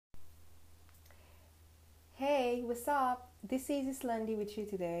what's up? This is Islandi with you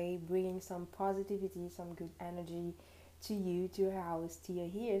today, bringing some positivity, some good energy to you, to your house, to your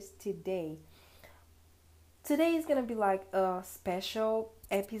ears today. Today is gonna be like a special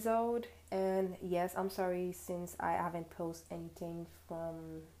episode, and yes, I'm sorry since I haven't posted anything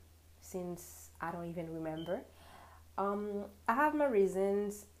from since I don't even remember. I have my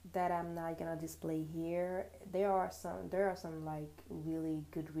reasons that I'm not gonna display here. There are some like really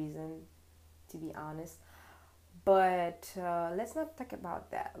good reason to be honest. But let's not talk about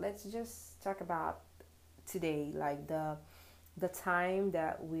that. Let's just talk about today, like the time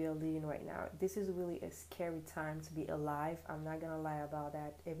that we are living right now. This is really a scary time to be alive. I'm not gonna lie about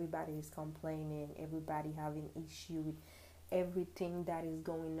that. Everybody is complaining. Everybody having issue with everything that is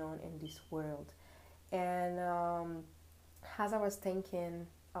going on in this world. And as I was thinking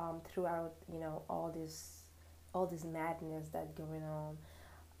throughout, all this madness that going on,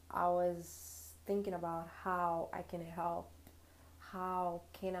 I was thinking about how I can help, how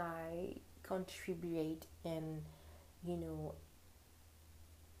can I contribute you know,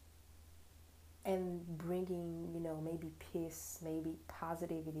 and bringing, maybe peace, maybe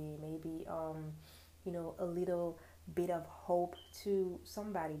positivity, maybe, a little bit of hope to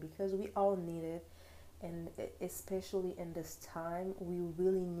somebody because we all need it. And especially in this time, we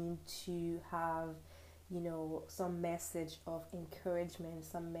really need to have some message of encouragement,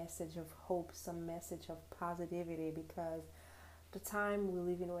 some message of hope, some message of positivity because the time we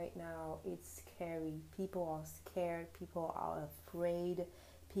live in right now, it's scary. People are scared, people are afraid,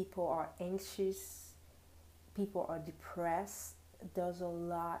 people are anxious, people are depressed. There's a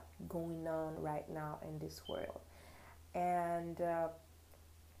lot going on right now in this world. And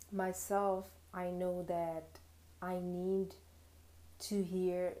myself, I know that I need to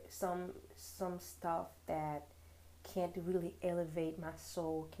hear some stuff that can't really elevate my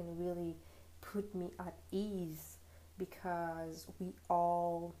soul, can really put me at ease because we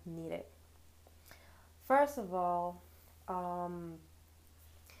all need it. First of all, um,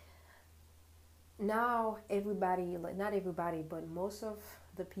 now everybody, like not everybody, but most of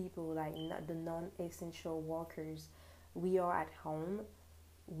the people, like not the non-essential workers, we are at home.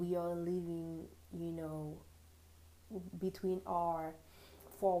 We are living, you know, between our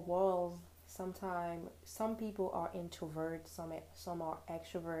four walls. Sometimes some people are introvert, some are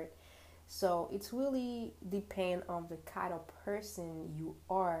extrovert. So it's really depend on the kind of person you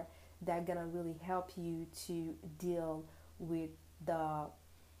are that gonna really help you to deal with the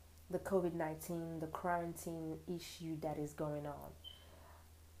the COVID-19, the quarantine issue that is going on.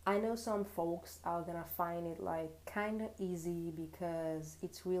 I know some folks are gonna find it like kind of easy because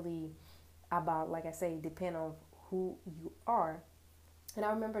it's really about, like I say, depend on who you are. And I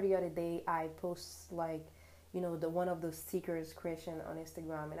remember the other day I post like, the one of those stickers question on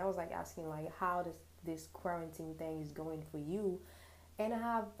Instagram, and I was like asking like how this quarantine thing is going for you, and I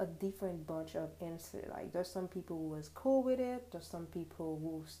have a different bunch of answers. Like there's some people who was cool with it. There's some people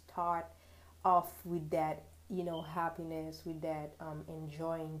who start off with that, happiness, with that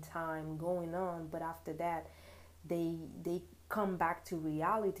enjoying time going on, but after that, they come back to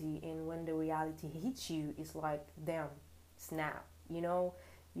reality, and when the reality hits you, it's like damn, snap.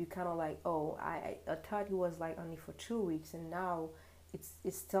 You kind of like, oh, I thought it was like only for 2 weeks, and now it's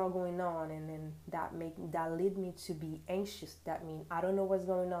still going on, and then that lead me to be anxious. That means I don't know what's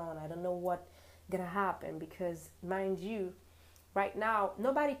going on. I don't know what gonna happen because mind you, right now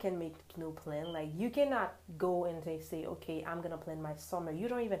nobody can make no plan. Like you cannot go and say okay, I'm gonna plan my summer. You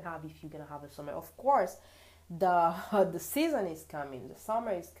don't even have if you're gonna have a summer. Of course, the the season is coming, the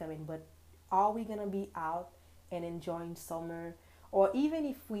summer is coming, but are we gonna be out and enjoying summer? Or even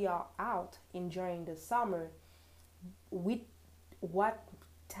if we are out enjoying the summer, with what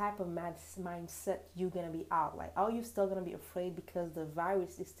type of mindset you gonna be out? Like are you still gonna be afraid because the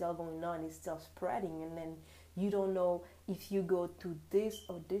virus is still going on, it's still spreading, and then you don't know if you go to this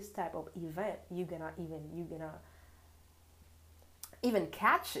or this type of event, you're gonna even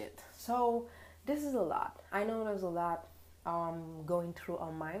catch it. So this is a lot. I know there's a lot going through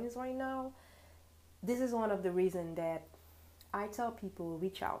our minds right now. This is one of the reasons that I tell people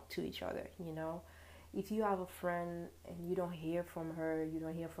reach out to each other. If you have a friend and you don't hear from her, you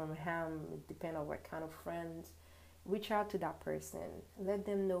don't hear from him, it depends on what kind of friends, reach out to that person. Let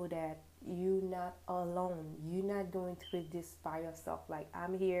them know that you're not alone. You're not going through this by yourself. Like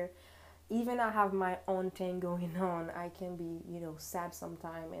I'm here. Even I have my own thing going on. I can be, sad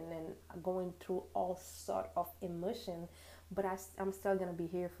sometimes and then going through all sort of emotion, but I'm still gonna be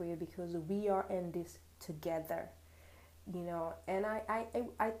here for you because we are in this together. And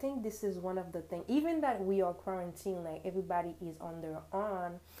I think this is one of the things, even that we are quarantined, like everybody is on their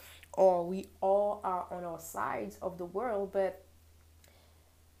own, or we all are on our sides of the world, but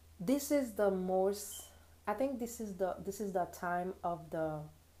this is the most, I think this is the time of the,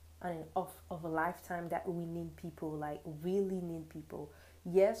 I mean, of a lifetime that we need people, like really need people.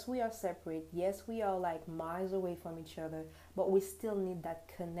 Yes, we are separate. Yes, we are like miles away from each other, but we still need that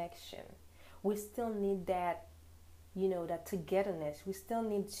connection. We still need that, that togetherness. We still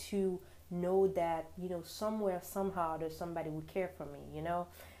need to know that, somewhere, somehow, there's somebody who care for me,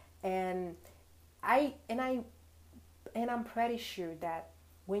 and I and I and I'm pretty sure that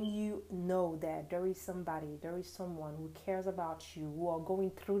when you know that there is somebody, there is someone who cares about you, who are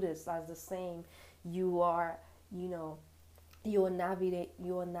going through this as the same, you are, you know, you are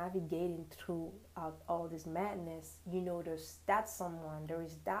navigating through all this madness. There's that someone, there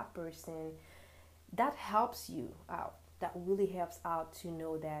is that person that helps you out. That really helps out to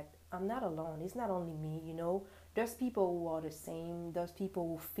know that I'm not alone. It's not only me. There's people who are the same. There's people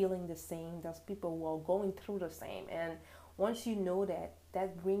who are feeling the same. There's people who are going through the same. And once you know that,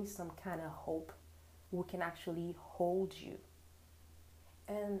 that brings some kind of hope. We can actually hold you.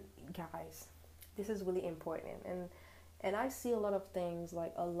 And guys, this is really important. And I see a lot of things,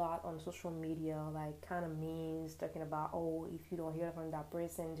 like a lot on social media, like kind of memes talking about, oh, if you don't hear from that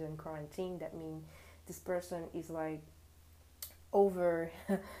person during quarantine, that means this person is like over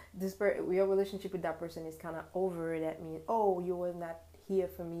your relationship with that person is kind of over. That means, oh, you were not here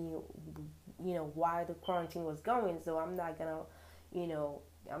for me, while the quarantine was going, so you know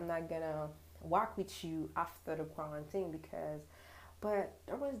I'm not gonna walk with you after the quarantine. Because but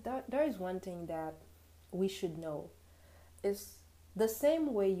there is one thing that we should know. It's the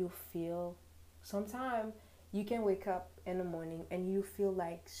same way you feel. Sometimes you can wake up in the morning and you feel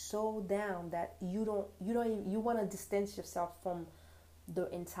like so down that you want to distance yourself from the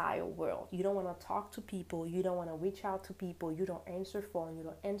entire world. You don't want to talk to people. You don't want to reach out to people. You don't answer phone. You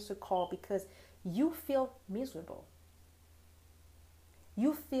don't answer call because you feel miserable.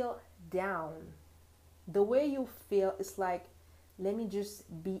 You feel down. The way you feel is like, let me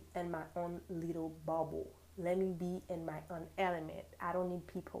just be in my own little bubble. Let me be in my own element. I don't need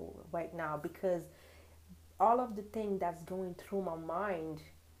people right now because all of the things that's going through my mind,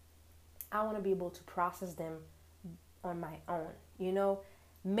 I want to be able to process them on my own.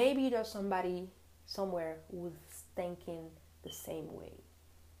 Maybe there's somebody somewhere who's thinking the same way.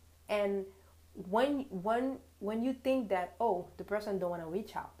 And when you think that, oh, the person don't want to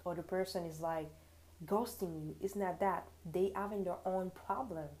reach out, or the person is like ghosting you, it's not that. They having their own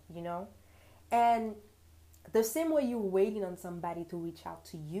problem. And the same way you're waiting on somebody to reach out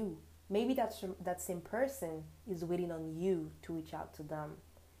to you, maybe that same person is waiting on you to reach out to them.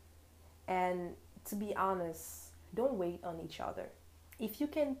 And to be honest, don't wait on each other. If you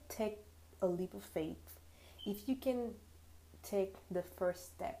can take a leap of faith, if you can take the first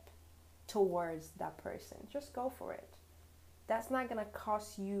step towards that person, just go for it. That's not gonna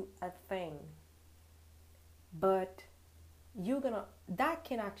cost you a thing, but that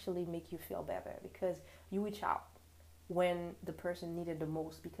can actually make you feel better because you reach out when the person needed the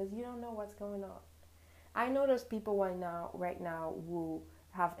most, because you don't know what's going on. I know there's people right now who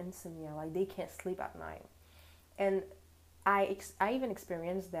have insomnia, like they can't sleep at night. And I even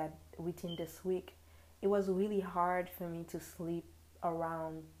experienced that within this week. It was really hard for me to sleep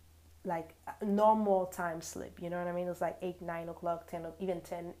around like normal time sleep. You know what I mean? It was like 8, 9 o'clock, 10, even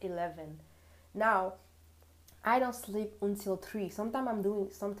 10, 11. Now, I don't sleep until 3.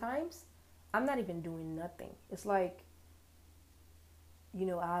 Sometimes I'm not even doing nothing. It's like,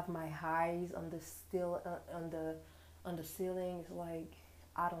 I have my eyes on the still on the ceiling. It's like,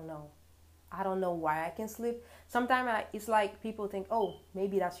 I don't know. I don't know why I can sleep. Sometimes it's like people think, oh,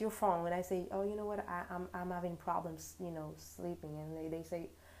 maybe that's your phone. When I say, oh, you know what, I'm having problems, sleeping, and they say,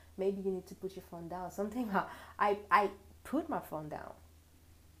 maybe you need to put your phone down. Something I put my phone down,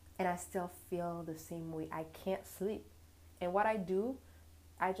 and I still feel the same way. I can't sleep, and what I do,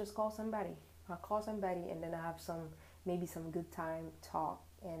 I just call somebody. I call somebody, and then I have maybe some good time talk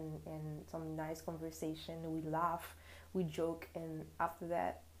and some nice conversation. We laugh, we joke, and after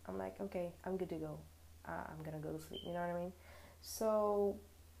that, I'm like, okay, I'm good to go. I'm gonna go to sleep. You know what I mean? So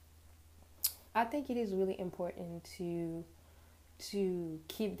I think it is really important to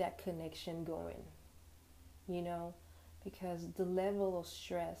keep that connection going. You know, because the level of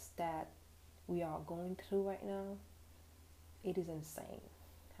stress that we are going through right now, it is insane.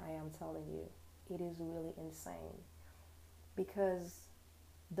 I am telling you, it is really insane because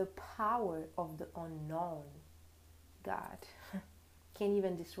the power of the unknown, God, can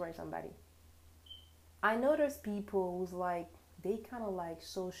even destroy somebody. I know there's people who's like, they kind of like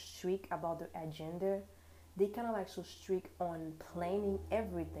so strict about their agenda. they kind of like so strict on planning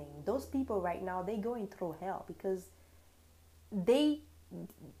everything. Those people right now, they going through hell because they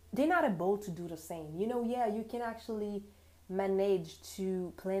they're not able to do the same. Yeah, you can actually manage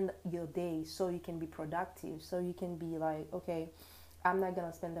to plan your day so you can be productive, so you can be like, okay, I'm not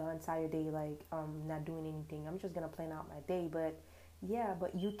gonna spend the entire day like not doing anything. I'm just gonna plan out my day. But yeah,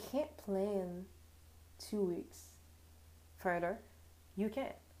 but you can't plan 2 weeks further. You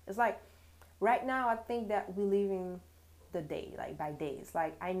can't. It's like right now I think that we're living the day, like by days.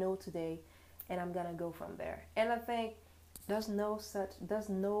 Like I know today and I'm gonna go from there. And I think there's no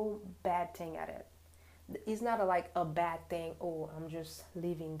bad thing at it. It's not like a bad thing. Oh, I'm just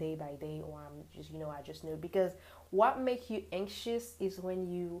living day by day, or I'm just I just know. Because what makes you anxious is when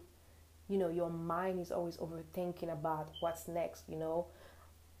your mind is always overthinking about what's next.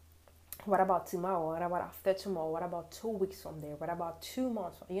 What about tomorrow? What about after tomorrow? What about 2 weeks from there? What about 2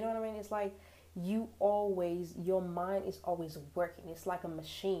 months? You know what I mean? It's like your mind is always working. It's like a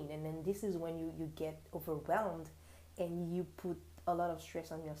machine. And then this is when you get overwhelmed and you put a lot of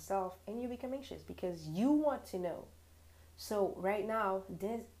stress on yourself and you become anxious because you want to know. So right now,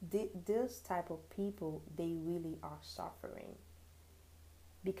 this type of people, they really are suffering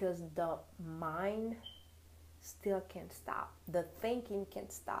because the mind still can't stop. The thinking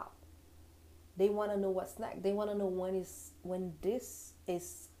can't stop. They want to know what's next. They want to know when this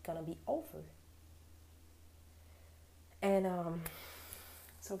is gonna be over. And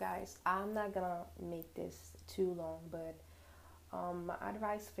so guys, I'm not gonna make this too long, but my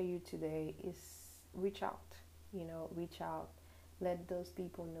advice for you today is reach out. Reach out. Let those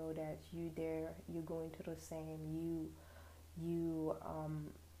people know that you're going through the same. You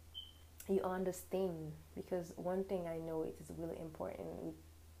understand, because one thing I know it is really important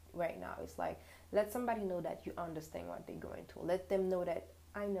right now. It's like let somebody know that you understand what they're going through. Let them know that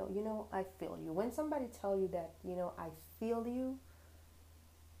I know, I feel you. When somebody tell you that, I feel you,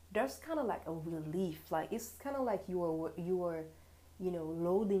 there's kind of like a relief. Like it's kind of like you are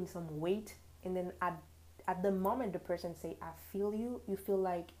loading some weight, and then at the moment the person say I feel you, you feel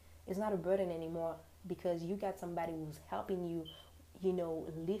like it's not a burden anymore because you got somebody who's helping you,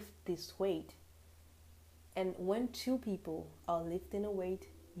 lift this weight. And when two people are lifting a weight,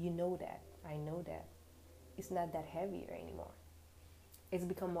 I know that it's not that heavier anymore. It's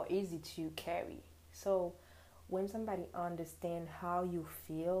become more easy to carry. So when somebody understands how you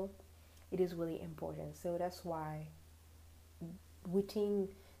feel, it is really important. So that's why within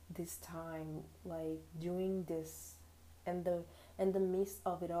this time, like during this and the midst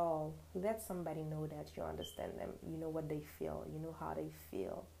of it all, let somebody know that you understand them. You know what they feel, you know how they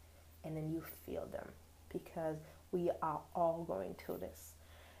feel, and then you feel them, because we are all going through this.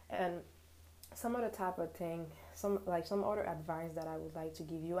 And some other type of thing, some other advice that I would like to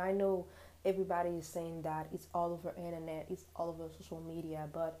give you. I know everybody is saying that it's all over internet, it's all over social media,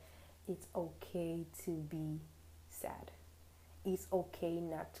 but it's okay to be sad. It's okay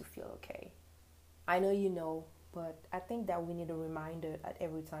not to feel okay. I know but I think that we need a reminder at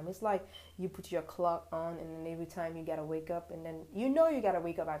every time. It's like you put your clock on, and then every time you gotta wake up, and then you gotta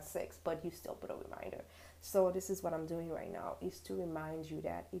wake up at 6, but you still put a reminder. So this is what I'm doing right now, is to remind you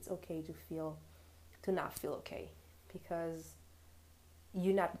that it's okay to not feel okay, because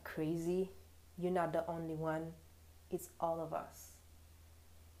you're not crazy. You're not the only one. It's all of us.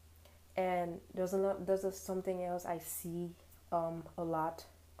 And there's something else I see a lot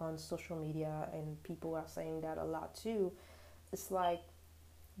on social media, and people are saying that a lot too. It's like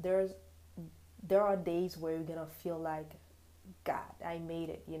there are days where you're gonna feel like, God, I made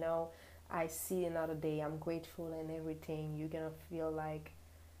it. I see another day. I'm grateful and everything. You're gonna feel like,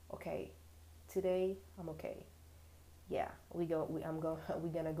 okay, today I'm okay. Yeah, we're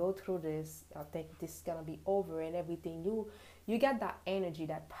gonna go through this. I think this is gonna be over and everything. You get that energy,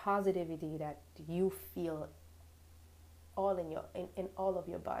 that positivity that you feel all in all of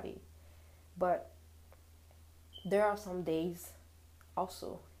your body. But there are some days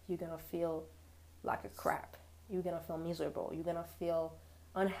also you're gonna feel like a crap. You're gonna feel miserable. You're gonna feel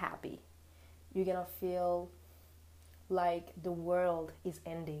unhappy. You're gonna feel like the world is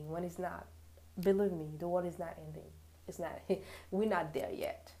ending when it's not. Believe me, the world is not ending. It's not. We're not there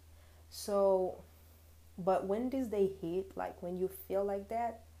yet. So, but when this day hit, like when you feel like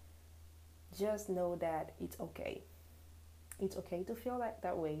that, just know that it's okay. It's okay to feel like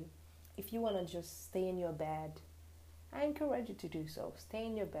that way. If you want to just stay in your bed, I encourage you to do so. Stay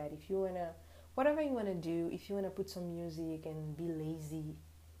in your bed. If you want to, whatever you want to do, if you want to put some music and be lazy,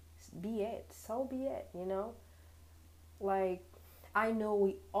 be it. So be it, Like, I know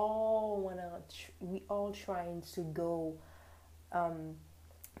we all trying to go,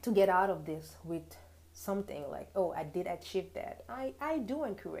 to get out of this with something like, oh, I did achieve that, I do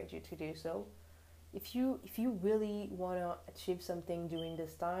encourage you to do so. If you really want to achieve something during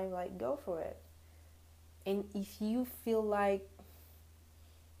this time, like, go for it. And if you feel like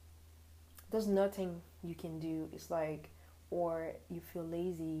there's nothing you can do, it's like, or you feel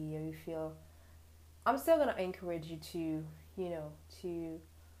lazy, or you feel, I'm still gonna encourage you to,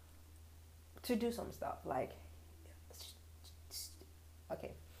 to do some stuff, like,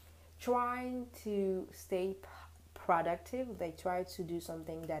 okay, trying to stay productive, like, try to do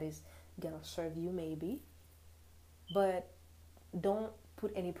something that is gonna serve you, maybe, but don't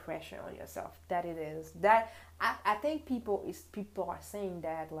put any pressure on yourself that it is that I think people are saying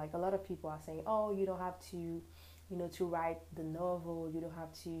that, like, a lot of people are saying, oh, you don't have to, to write the novel, you don't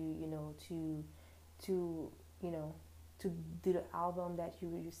have to, to you know to do the album that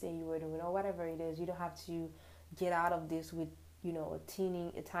you say you were doing, or whatever it is. You don't have to get out of this with, a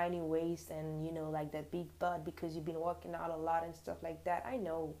tiny waist, and, like, that big butt, because you've been working out a lot and stuff like that. I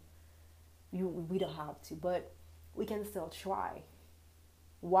know we don't have to, but we can still try.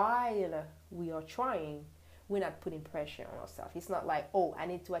 While we are trying, we're not putting pressure on ourselves. It's not like, oh, I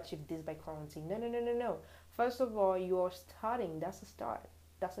need to achieve this by quarantine. No, no, no, no, no. First of all, you're starting. That's a start.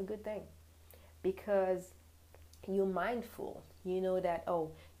 That's a good thing, because you're mindful. You know that,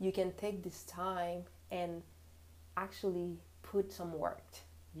 oh, you can take this time and actually put some work,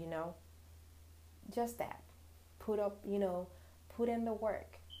 just that. Put in the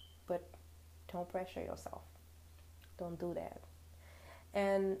work, but don't pressure yourself. Don't do that.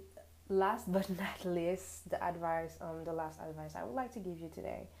 And last but not least, the last advice I would like to give you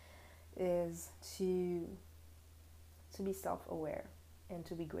today is to be self-aware and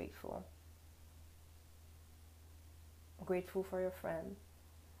to be grateful. Grateful for your friend,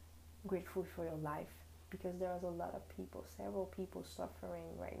 grateful for your life, because there's a lot of people, several people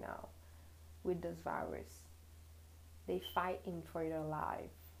suffering right now with this virus. They fighting for their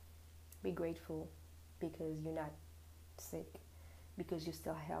life. Be grateful because you're not sick, because you're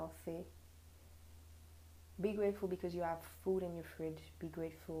still healthy. Be grateful because you have food in your fridge. Be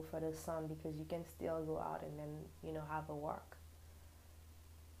grateful for the sun, because you can still go out and then, have a work.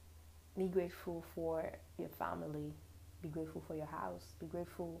 Be grateful for your family. Be grateful for your house. Be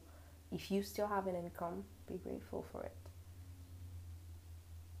grateful if you still have an income. Be grateful for it.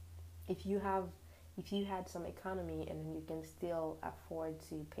 If you had some economy and you can still afford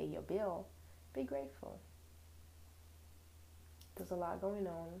to pay your bill, be grateful. There's a lot going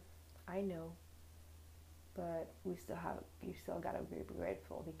on, I know, but you still gotta be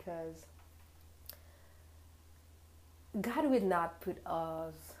grateful, because God would not put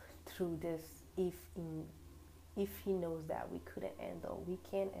us through this if He knows that we couldn't handle, we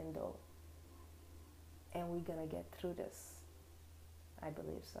can't handle, and we're gonna get through this. I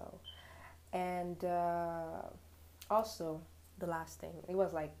believe so. And also, the last thing, it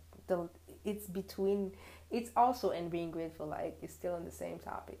was like it's also in being grateful, like, it's still on the same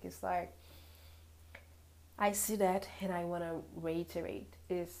topic. It's like, I see that, and I want to reiterate,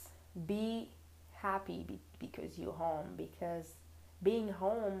 is be happy because you're home, because being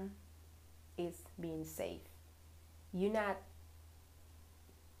home is being safe. You're not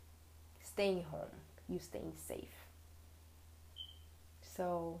staying home, you're staying safe.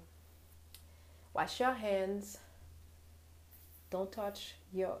 So wash your hands. Don't touch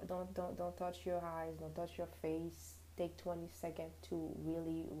your eyes, don't touch your face. Take 20 seconds to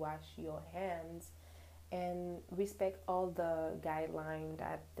really wash your hands, and respect all the guidelines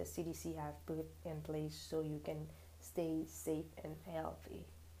that the CDC have put in place so you can stay safe and healthy.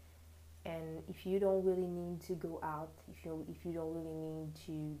 And if you don't really need to go out, if you don't really need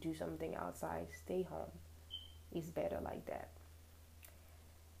to do something outside, stay home. It's better like that.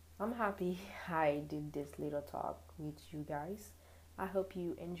 I'm happy I did this little talk with you guys. I hope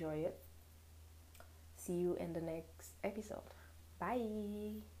you enjoy it. See you in the next episode.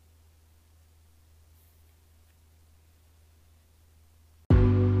 Bye.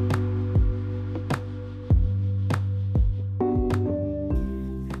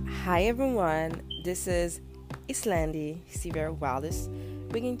 Hi everyone, this is Islandi Sivera Wallace,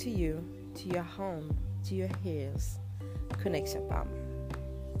 bringing to you, to your home, to your ears, Connection Palm.